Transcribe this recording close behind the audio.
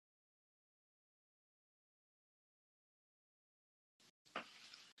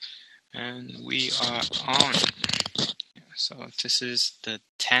And we are on. So this is the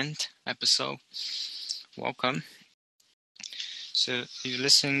 10th episode. Welcome. So if you're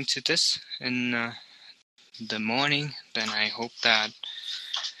listening to this in the morning, then I hope that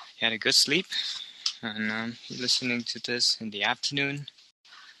you had a good sleep. And you're listening to this in the afternoon,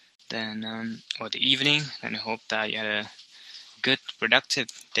 then or the evening, then I hope that you had a good, productive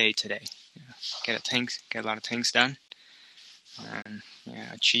day today. Get a lot of things done, and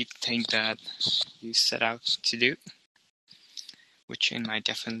achieve the thing that you set out to do, which in my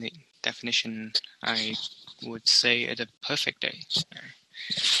definition I would say it's a perfect day.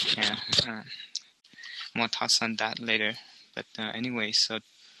 More thoughts on that later. But anyway, so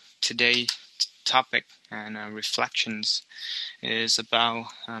today's topic and reflections is about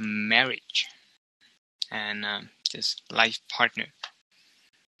marriage and this life partner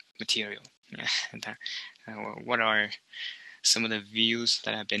material. What are some of the views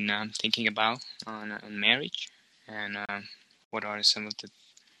that I've been thinking about on marriage, and what are some of the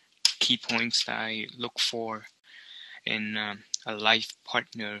key points that I look for in a life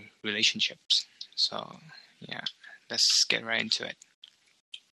partner relationships. So let's get right into it.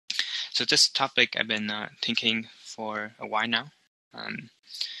 So this topic I've been thinking for a while now.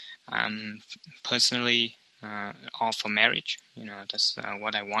 I'm personally all for marriage. That's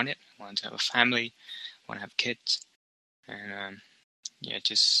what I wanted. I want to have a family, want to have kids, and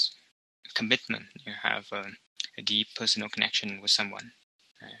just commitment. You have a deep personal connection with someone.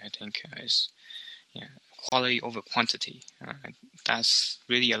 I think is quality over quantity. That's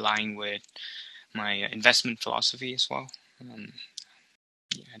really aligned with my investment philosophy as well.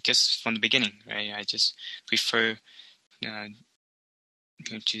 Just from the beginning, right? I just prefer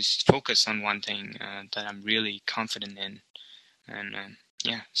just focus on one thing that I'm really confident in, and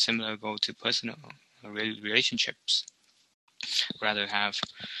similar go to personal relationships. Rather have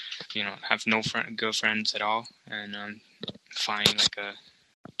no girlfriends at all, and find like a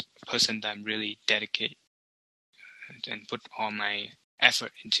person that I'm really dedicate and put all my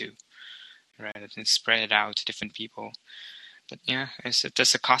effort into, rather than spread it out to different people. But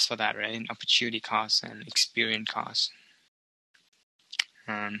there's a cost for that, right? An opportunity cost and experience cost.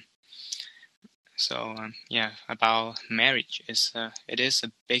 About marriage it is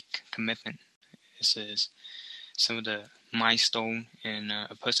a big commitment. This is some of the milestone in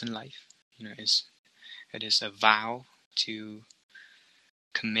a person's life. It is a vow to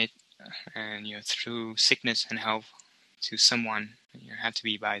commit, and through sickness and health to someone. You have to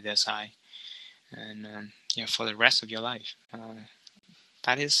be by their side, and for the rest of your life.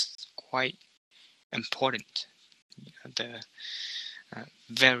 That is quite important. The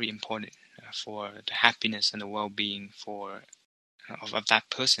very important for the happiness and the well-being of that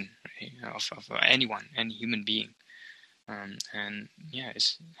person, right? of anyone, any human being.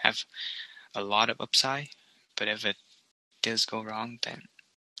 It's have a lot of upside, but if it does go wrong, then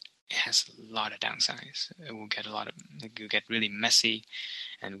it has a lot of downsides. It will get really messy,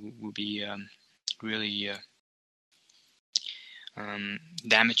 and will be really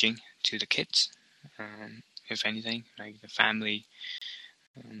damaging to the kids. If anything, like the family.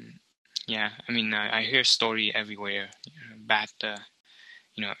 I hear story everywhere. Bad,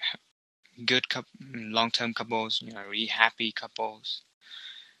 good long-term couples, really happy couples.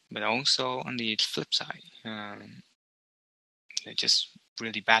 But also on the flip side, they're just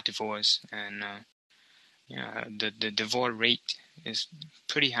really bad divorce, and the divorce rate is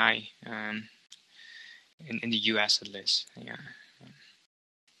pretty high in the U.S. at least.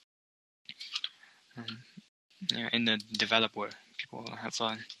 In the developed world, people have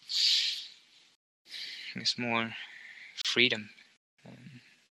it's more freedom.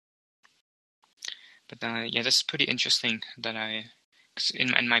 But that's pretty interesting that cause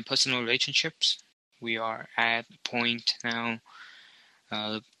in my personal relationships, we are at a point now,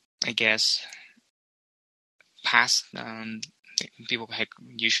 I guess, past people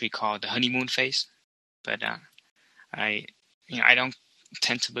usually call the honeymoon phase, but I don't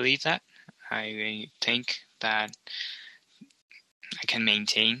tend to believe that. I think that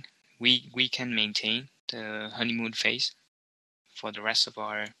we can maintain the honeymoon phase for the rest of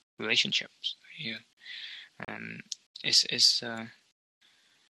our relationships. It's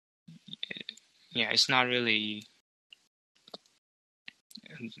not really.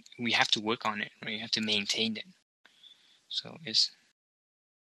 We have to work on it. Right? You have to maintain it. So it's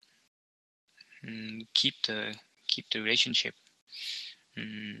keep the relationship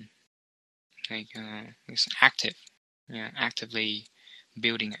it's active. Actively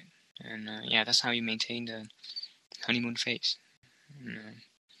building it, and that's how you maintain the honeymoon phase.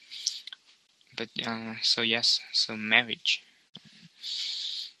 So marriage.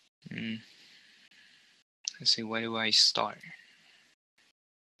 Let's see, where do I start?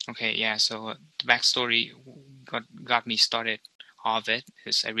 Okay, yeah. So the backstory got me started of it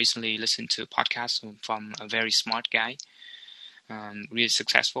is I recently listened to a podcast from a very smart guy, really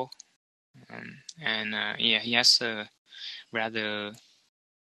successful, and yeah, he has a rather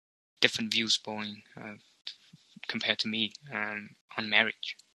different views point compared to me on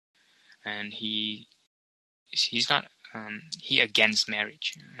marriage, and he's not he against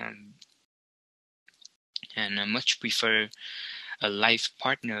marriage, and much prefer a life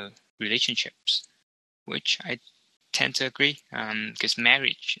partner relationships, which I tend to agree, because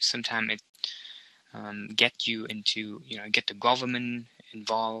marriage sometimes it get you into, get the government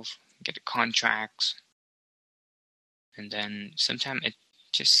involved, get the contracts, and then sometimes it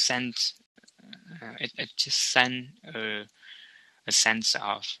just sends a sense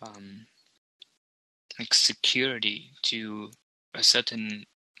of like security to a certain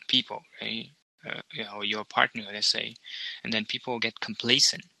people, right? Your partner, let's say, and then people get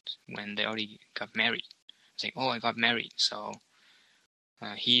complacent when they already got married. It's like, oh, I got married, so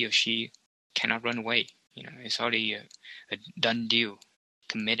he or she cannot run away. It's already a done deal,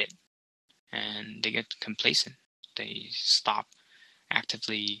 committed, and they get complacent. They stop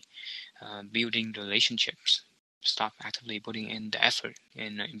actively building relationships, stop actively putting in the effort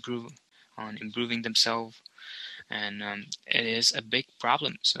in improving themselves, and it is a big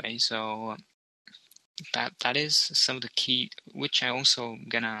problem. Right? So that is some of the key, which I also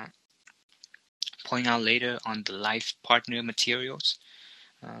gonna point out later on the life partner materials.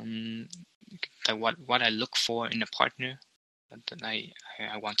 That what I look for in a partner that I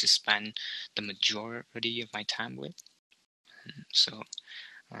want to spend the majority of my time with. So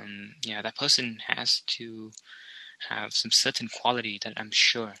yeah, that person has to have some certain quality that I'm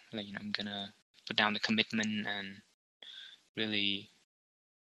sure, like, I'm gonna put down the commitment and really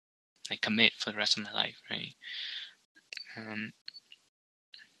like commit for the rest of my life, right?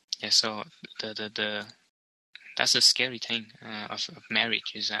 Yeah, so the that's a scary thing of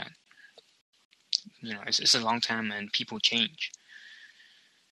marriage, is that it's a long time and people change.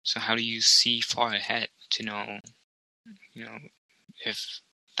 So how do you see far ahead to know if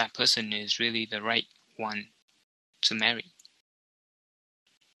that person is really the right one to marry?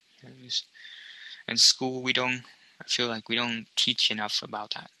 In school, I feel like we don't teach enough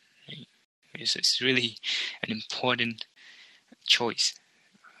about that, right? It's really an important choice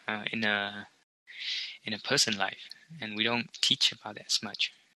in a person life, and we don't teach about it as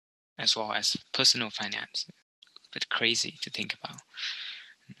much, as well as personal finance. But crazy to think about.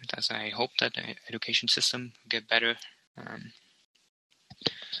 Thus, I hope that the education system get better.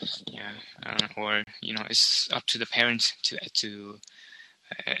 Yeah, or it's up to the parents up to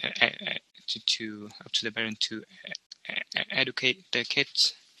the parent to educate their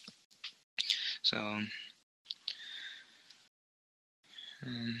kids. So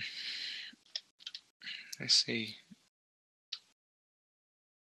let's see.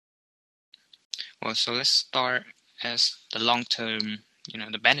 Well, so let's start as the long term,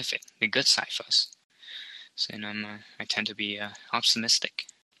 the benefit, the good side first. So I tend to be optimistic.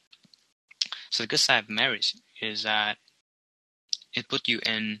 So the good side of marriage is that it put you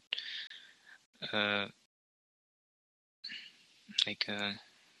in uh, like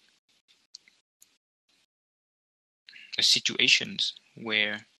situations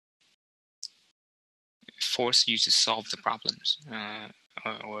where force you to solve the problems,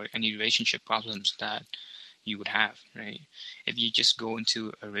 or any relationship problems that you would have, right? If you just go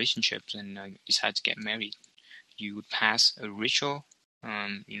into a relationship and decide to get married, you would pass a ritual,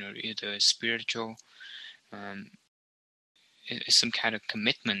 either spiritual, um, some kind of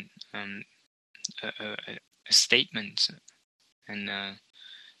commitment, a statement, and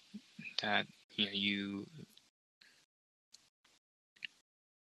that you.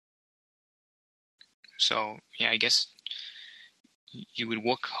 So yeah, I guess you would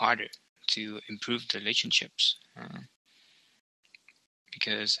work harder to improve the relationships,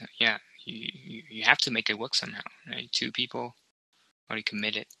 because yeah, you have to make it work somehow, right? Two people already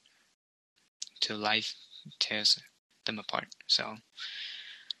committed to life tears them apart. So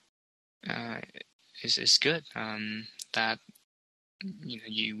it's good that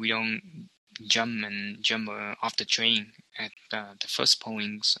we don't jump off the train at the first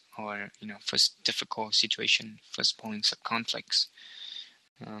points, or first difficult situation, first points of conflicts.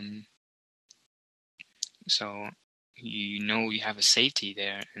 So you have a safety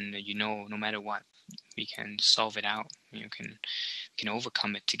there, and no matter what, we can solve it out. You can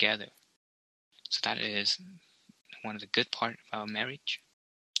overcome it together. So that is one of the good part about marriage.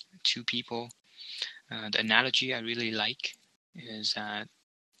 Two people. The analogy I really like is that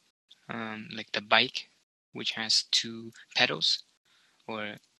like the bike, which has two pedals,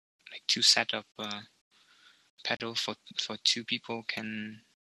 or like two set of pedal for two people can,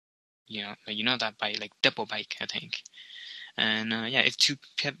 that bike, like double bike, I think. And yeah, if two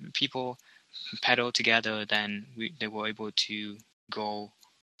people pedal together, then they were able to go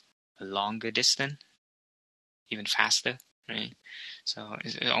a longer distance, even faster, right? So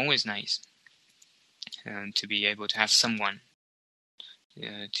it's always nice to be able to have someone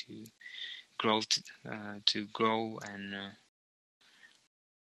to grow and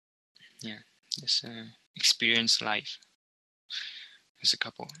yeah, just experience life as a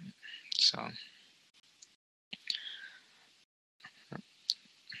couple. So,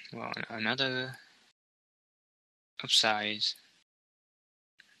 well, another upside,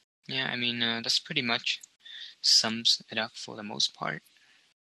 yeah, I mean, that's pretty much sums it up for the most part.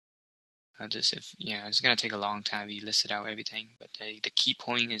 It's gonna take a long time. We listed out everything, but the key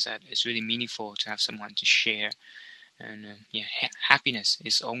point is that it's really meaningful to have someone to share, and yeah, happiness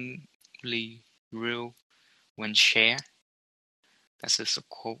is only real when shared. That's just a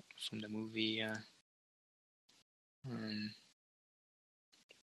quote from the movie. Um,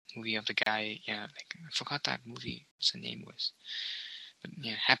 movie of the guy. Yeah, like I forgot that movie. What the name was. But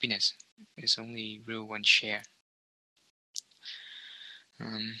yeah, happiness is only real when shared.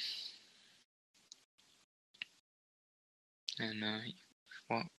 Um, and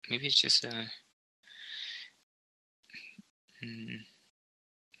well, maybe it's just mm,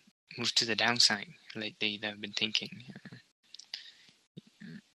 move to the downside lately that I've been thinking.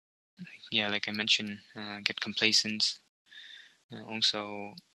 Yeah, like I mentioned, get complacent.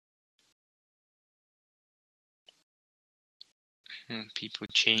 Also, people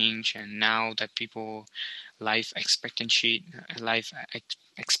change, and now that people life expectancy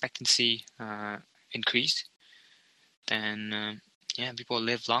increased, then yeah, people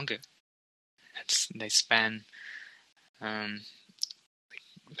live longer. They span um,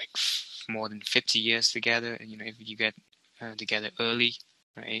 like more than 50 years together. If you get together early,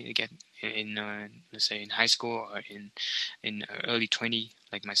 right? You get in let's say in high school or in early 20,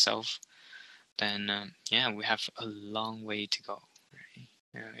 like myself, then yeah, we have a long way to go, right?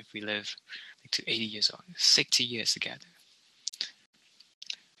 If we live like to 80 years old, 60 years together,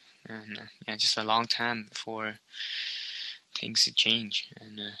 and yeah, just a long time before things to change,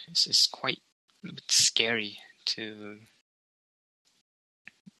 and it's quite a bit scary to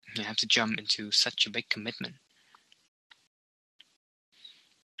have to jump into such a big commitment.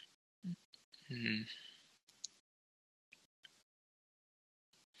 Mm.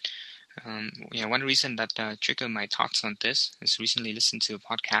 Yeah, one reason that triggered my thoughts on this is recently listened to a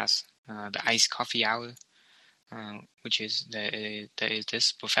podcast, the Ice Coffee Hour, which is there is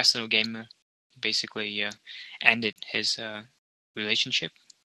this professional gamer basically ended his relationship,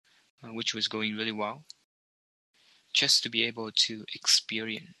 which was going really well, just to be able to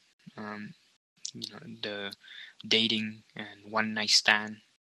experience, the dating and one night stand,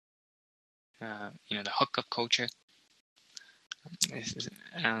 the hookup culture.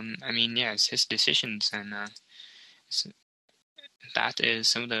 I mean, yeah, it's his decisions, and that is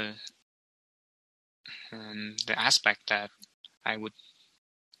some of the aspect that I would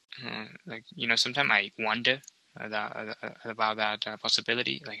like. Sometimes I wonder about that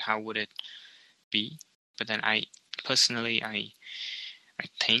possibility. Like, how would it be? But then personally, I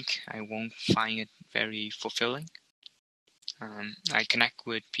think I won't find it very fulfilling. I connect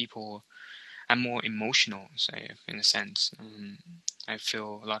with people. I'm more emotional, say, in a sense. I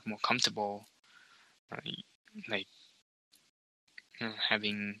feel a lot more comfortable, uh, like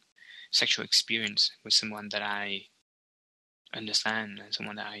having sexual experience with someone that I understand and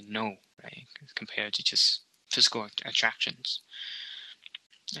someone that I know, right? Compared to just physical attractions.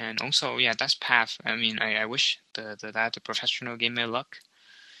 And also, yeah, that's path. I mean, I wish the professional gave me luck,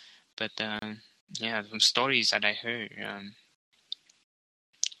 but yeah, from stories that I heard,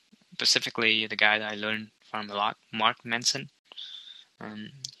 specifically the guy that I learned from a lot, Mark Manson.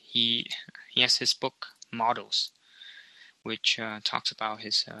 Um, he he has his book Models, which talks about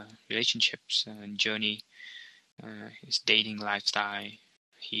his relationships and journey, his dating lifestyle.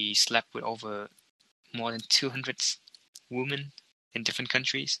 He slept with over more than 200 women in different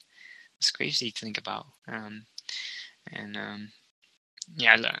countries. It's crazy to think about. And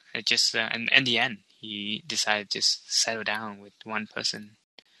yeah, it just and in the end, he decided to just settle down with one person.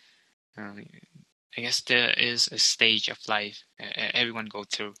 Um, I guess there is a stage of life everyone go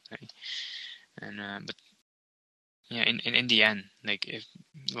through, right? And but yeah, in the end, like if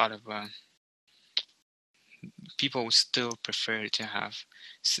a lot of people still prefer to have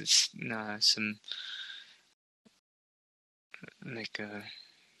some like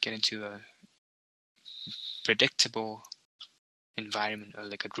get into a predictable environment, or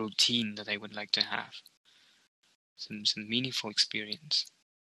like a routine that I would like to have. Some meaningful experience.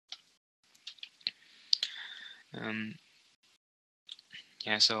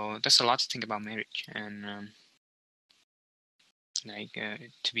 Yeah, so that's a lot to think about marriage, and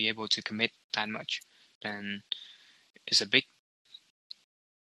to be able to commit that much, then it's a big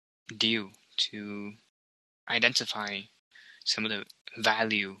deal to identify some of the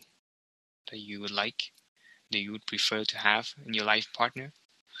value that you would like, that you would prefer to have in your life partner,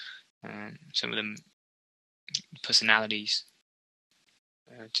 some of the personalities,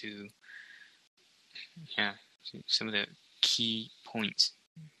 some of the key points,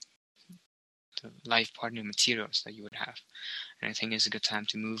 the life partner materials that you would have. And I think it's a good time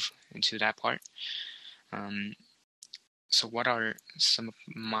to move into that part. So what are some of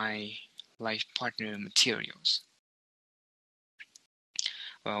my life partner materials?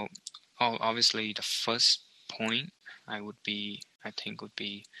 Well, obviously the first point I think would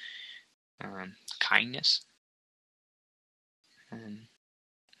be kindness,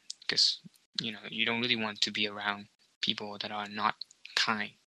 because you don't really want to be around people that are not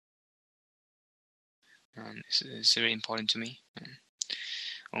kind. It's very important to me.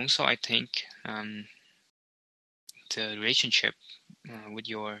 Also, I think the relationship with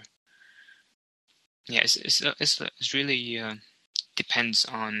your it's really depends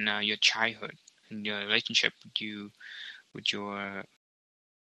on your childhood and your relationship with your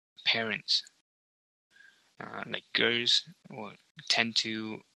parents. Like girls or tend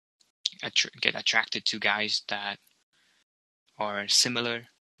to get attracted to guys that are similar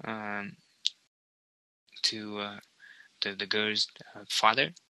to the girl's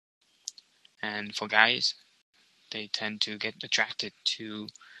father, and for guys, they tend to get attracted to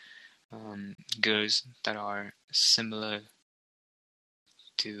girls that are similar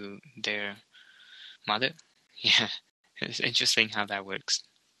to their mother. Yeah, it's interesting how that works.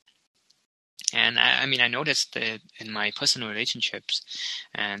 And I mean, I noticed that in my personal relationships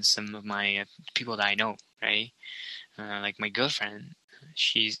and some of my people that I know, right? Like my girlfriend,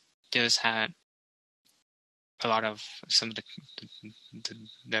 she does have a lot of some of the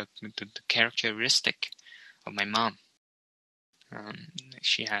characteristic of my mom.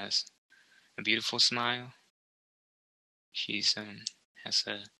 She has a beautiful smile. She's has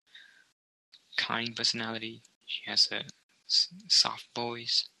a kind personality. She has a soft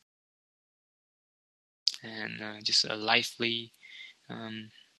voice, and just a lively,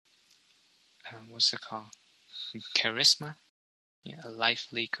 what's it called? Charisma. Yeah, a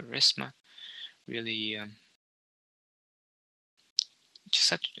lively charisma. Really, just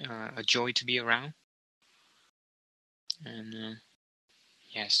such a joy to be around. And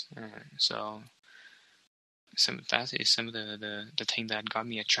yes, so that is some of the thing that got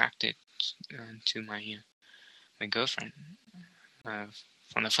me attracted to my girlfriend.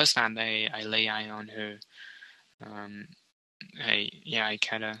 From the first time I lay eye on her, I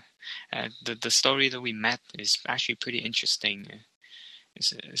kind of the story that we met is actually pretty interesting.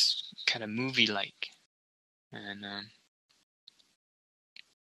 It's kind of movie like, and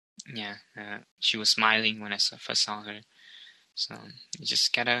she was smiling when I first saw her, so it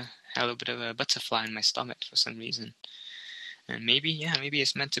just kind of had a little bit of a butterfly in my stomach for some reason. And maybe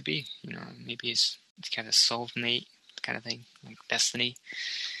it's meant to be. Maybe it's kind of soulmate kind of thing, like destiny.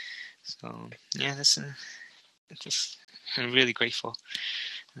 So yeah, just I'm really grateful.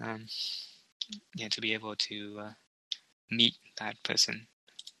 To be able to meet that person.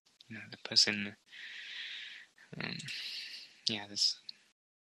 The person.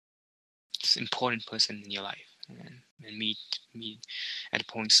 This important person in your life, and meet at a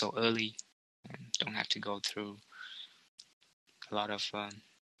point so early, and don't have to go through a lot of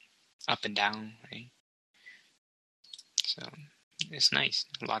up and down, right? So it's nice.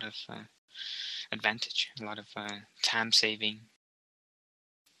 A lot of advantage, a lot of time saving,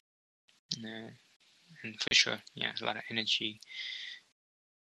 and for sure, a lot of energy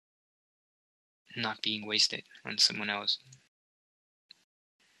not being wasted on someone else.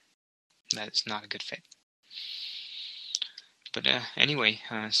 That is not a good fit. But anyway,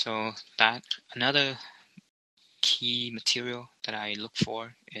 so that another key material that I look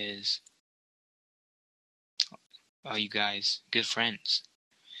for is, are you guys good friends?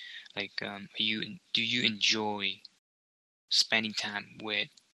 Like, do you enjoy spending time with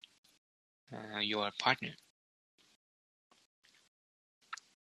your partner?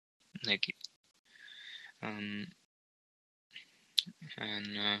 Like, and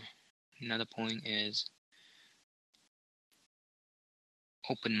another point is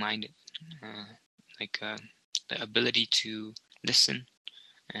open-minded, like the ability to listen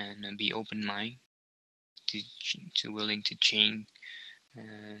and be open mind to willing to change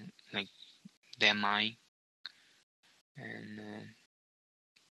like their mind and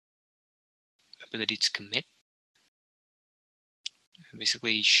ability to commit,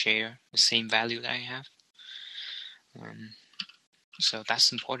 basically share the same value that I have. So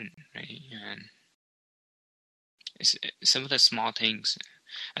that's important, right? And it's some of the small things.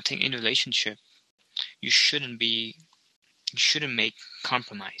 I think in a relationship, you shouldn't make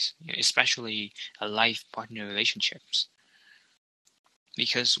compromise, especially a life partner relationships,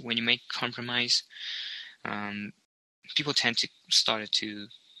 because when you make compromise, people tend to start to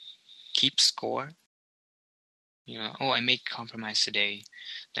keep score. Oh, I make compromise today,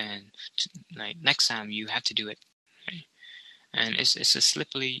 then like next time you have to do it, right? And it's a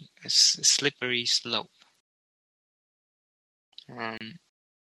slippery slope.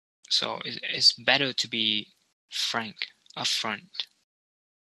 So it's better to be frank, upfront,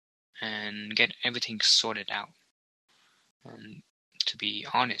 and get everything sorted out. To be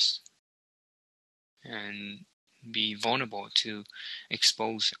honest and be vulnerable to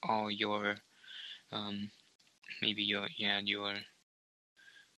expose all your maybe your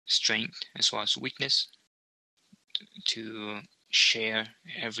strength as well as weakness, to share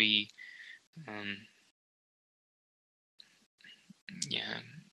every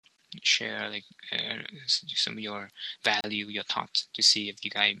share like some of your value, your thoughts, to see if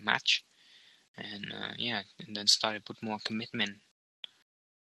you guys match, and and then start to put more commitment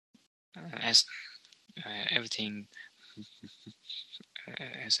as everything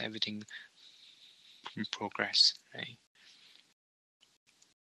progress, right?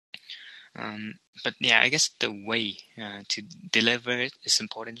 But I guess the way to deliver it is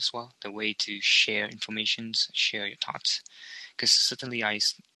important as well. The way to share information, share your thoughts, because certainly I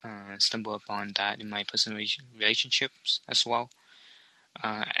stumble upon that in my personal relationships as well.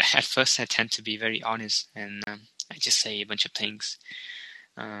 At first, I tend to be very honest, and I just say a bunch of things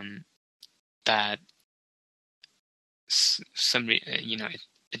that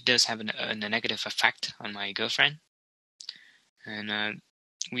it does have a negative effect on my girlfriend, and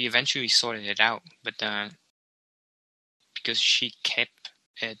we eventually sorted it out. But because she kept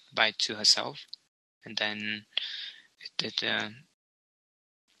it to herself, and then it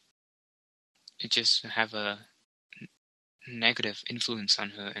just have a negative influence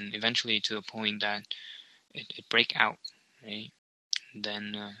on her, and eventually to a point that it break out, right? And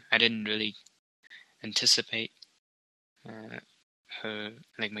then I didn't really anticipate her,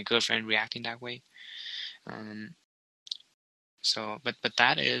 like my girlfriend, reacting that way. So, but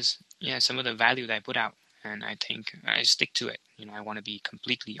that is some of the value that I put out, and I think I stick to it. I want to be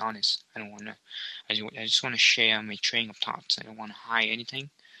completely honest. I don't want to. I just want to share my train of thoughts. I don't want to hide anything.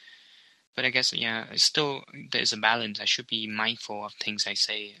 But I guess it's still there's a balance. I should be mindful of things I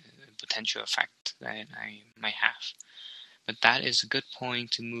say, potential effect that I might have. But that is a good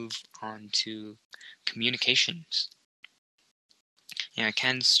point to move on to communications. I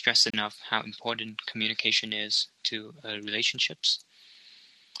can't stress enough how important communication is to relationships,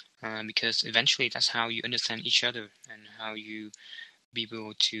 because eventually that's how you understand each other and how you be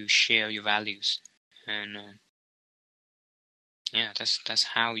able to share your values, and that's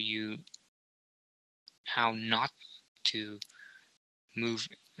how not to move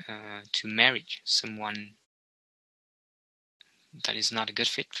to marriage someone that is not a good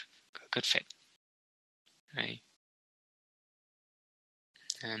fit, right?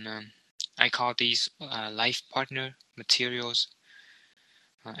 And I call these life partner materials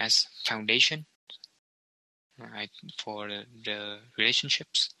as foundation, right, for the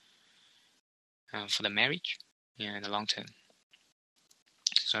relationships, for the marriage, in the long term.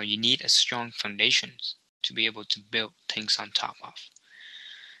 So you need a strong foundation to be able to build things on top of.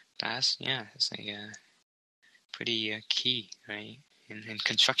 It's like pretty key, right? In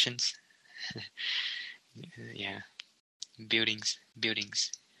constructions,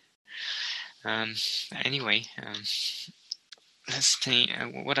 buildings. Anyway, let's think.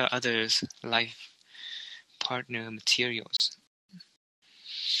 What are others life partner materials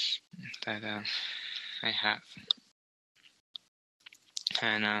that I have?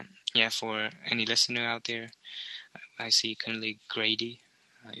 And for any listener out there, I see currently Grady.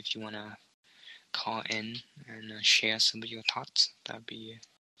 If you wanna call in and share some of your thoughts, that'd be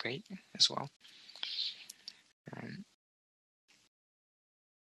great as well.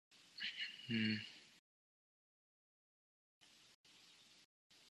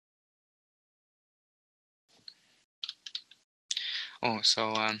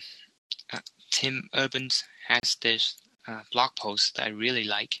 So Tim Urbans has this blog post that I really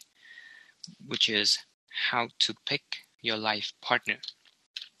like, which is how to pick your life partner.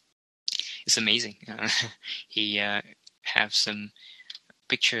 it's amazing. He have some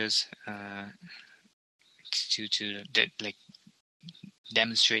pictures to like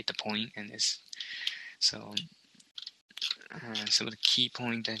demonstrate the point, and it's so some of the key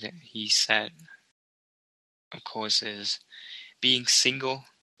point that he said, of course, is being single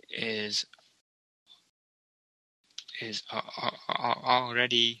is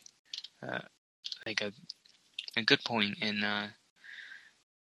already like a good point in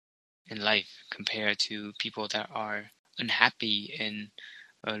life compared to people that are unhappy in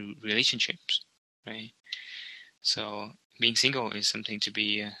relationships, right? So being single is something to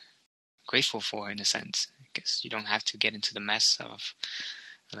be grateful for in a sense, because you don't have to get into the mess of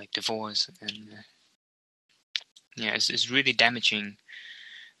like divorce, and yeah, it's really damaging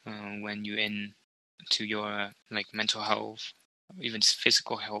when you're in to your like mental health, even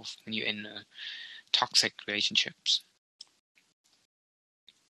physical health, when you're in toxic relationships.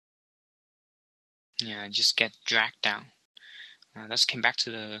 Yeah, just get dragged down. Let's came back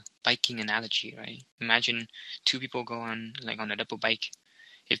to the biking analogy, right? Imagine two people go on like on a double bike.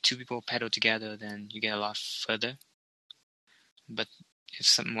 If two people pedal together, then you get a lot further. But if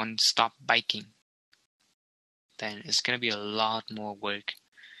someone stop biking, then it's gonna be a lot more work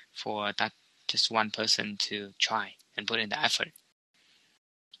for that just one person to try and put in the effort,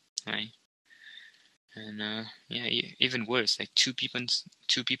 right? And yeah, even worse, like two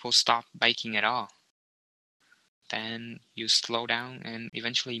people stop biking at all, then you slow down and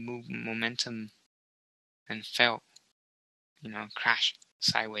eventually move momentum and fail, crash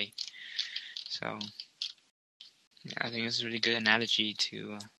sideways. So yeah, I think it's a really good analogy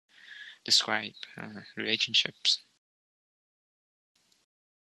to describe relationships.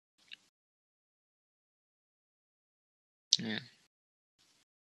 Yeah.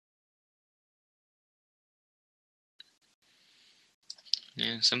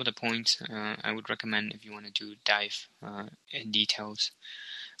 Yeah, some of the points I would recommend if you want to dive in details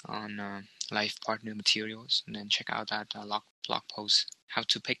on life partner materials, and then check out that blog post, "How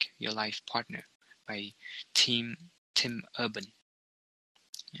to Pick Your Life Partner" by Tim Urban.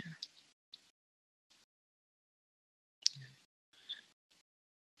 Yeah,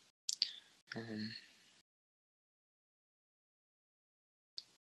 um,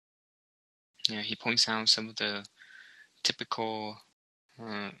 yeah, he points out some of the typical,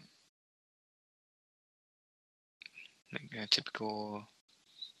 uh, typical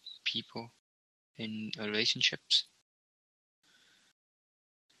people in relationships,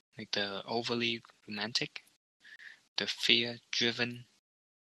 like the overly romantic, the fear-driven,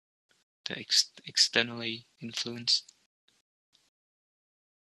 the externally influenced,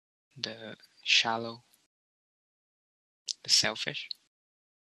 the shallow, the selfish.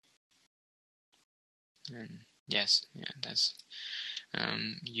 And yes, yeah, that's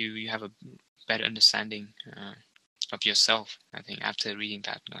you have a better understanding of yourself, I think, after reading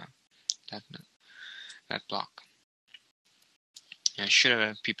that that blog. I should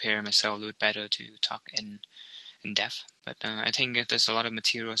have prepared myself a little better to talk in depth, but I think there's a lot of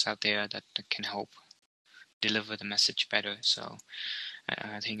materials out there that can help deliver the message better. So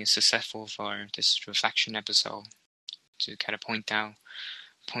I think it's successful for this reflection episode to kind of point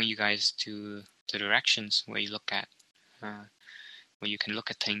you guys to the directions where you look at, where you can look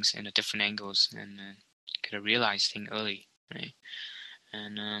at things in a different angles and kind of realize things early, right?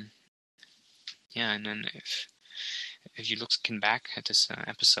 And yeah, and then if you looking back at this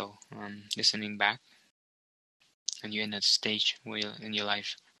episode, listening back, and you're in a stage where you're in your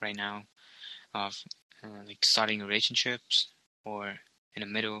life right now of like starting relationships or in the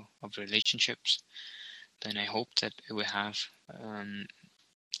middle of relationships, then I hope that it will have um,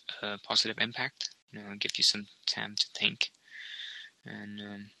 a positive impact. Give you some time to think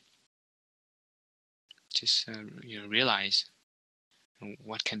and just realize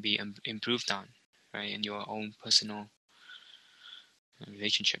what can be improved on, right, in your own personal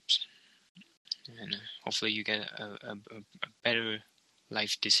relationships, and hopefully you get a better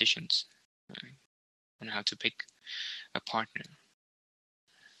life decisions, right, on how to pick a partner.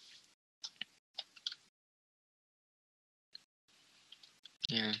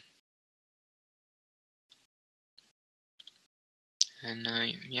 Yeah, and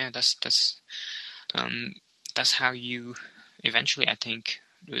yeah, um that's how you eventually, I think,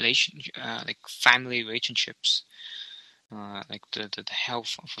 like family relationships, like the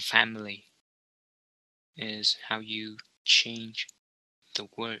health of a family is how you change the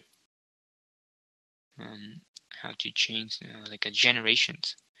world, um, how to change like a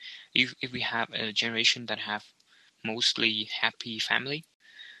generations. If we have a generation that have mostly happy family,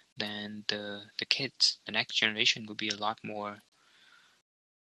 then the kids, the next generation, will be a lot more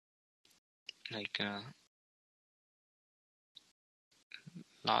like a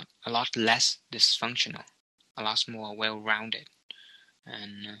lot less dysfunctional, a lot more well-rounded,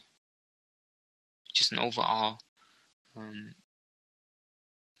 and just an overall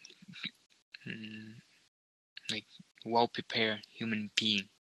like well-prepared human being.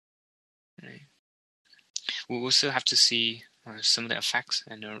 Right? We will still have to see some of the effects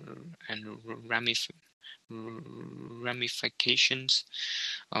and ramifications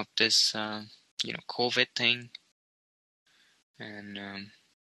of this, COVID thing, and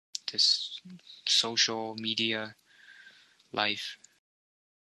this social media life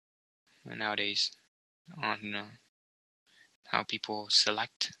nowadays on how people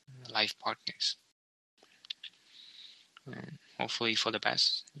select life partners. Hopefully for the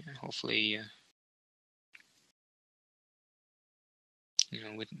best. Yeah, hopefully,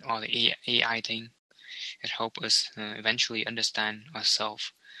 with all the AI thing, it help us eventually understand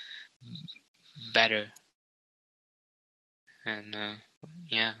ourselves better. And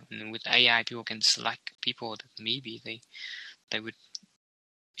and with AI, people can select people that maybe they would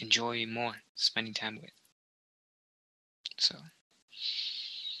enjoy more spending time with. So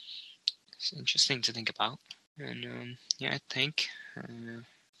it's interesting to think about. And I think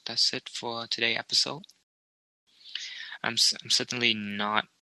that's it for today's episode. I'm certainly not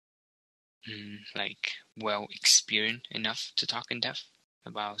well experienced enough to talk in depth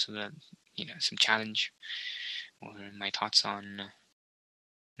about some of the, some challenge or my thoughts on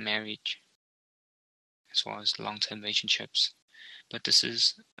marriage as well as long-term relationships. But this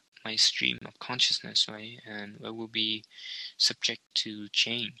is my stream of consciousness, right? And it will be subject to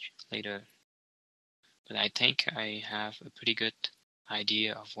change later. But I think I have a pretty good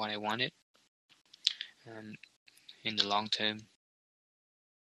idea of what I wanted in the long term.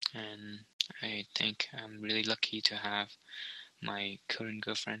 And I think I'm really lucky to have my current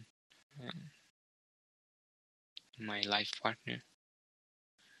girlfriend, my life partner.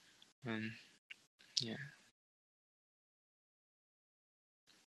 Yeah.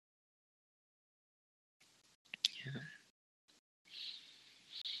 Yeah.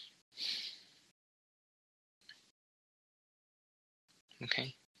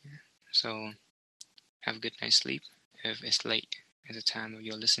 Okay. Yeah. So have a good night's sleep if it's late at the time of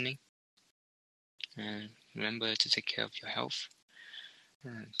your listening. And remember to take care of your health.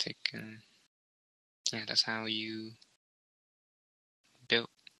 That's how you build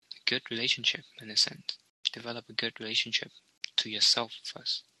a good relationship in a sense. Develop a good relationship to yourself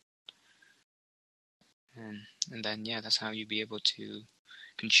first. And then, that's how you be able to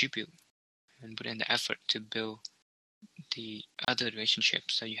contribute and put in the effort to build the other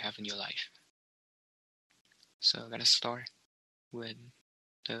relationships that you have in your life. So gotta start with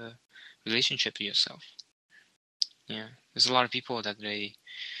the relationship to yourself. Yeah, there's a lot of people that they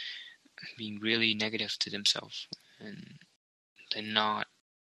being really negative to themselves, and they're not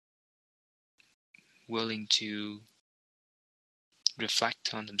willing to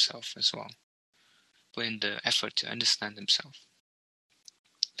reflect on themselves as well, put in the effort to understand themselves.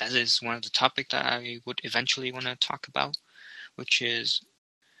 That is one of the topics that I would eventually want to talk about, which is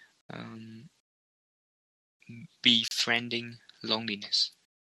befriending loneliness.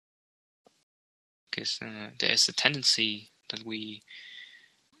 Because there is a tendency that we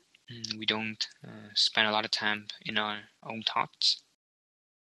don't spend a lot of time in our own thoughts.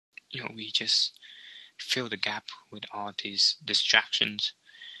 We just fill the gap with all these distractions,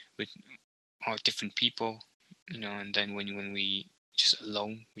 with all different people, and then when we just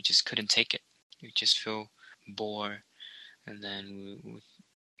alone, we just couldn't take it. We just feel bored, and then we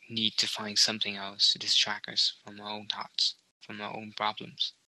need to find something else to distract us from our own thoughts, from our own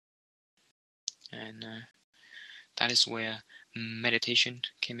problems. And that is where meditation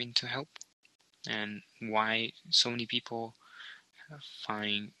came in to help, and why so many people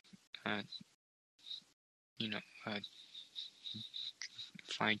find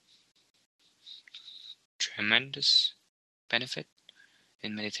find tremendous benefit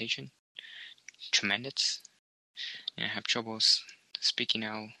in meditation. Tremendous. And I have troubles speaking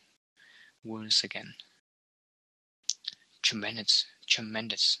out words again. Tremendous.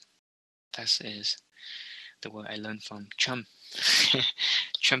 That is the word I learned from Chum.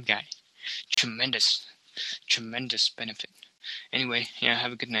 Chum guy. Tremendous benefit. Anyway,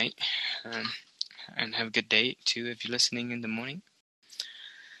 have a good night. And have a good day too if you're listening in the morning.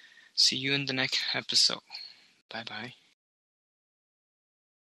 See you in the next episode. Bye bye.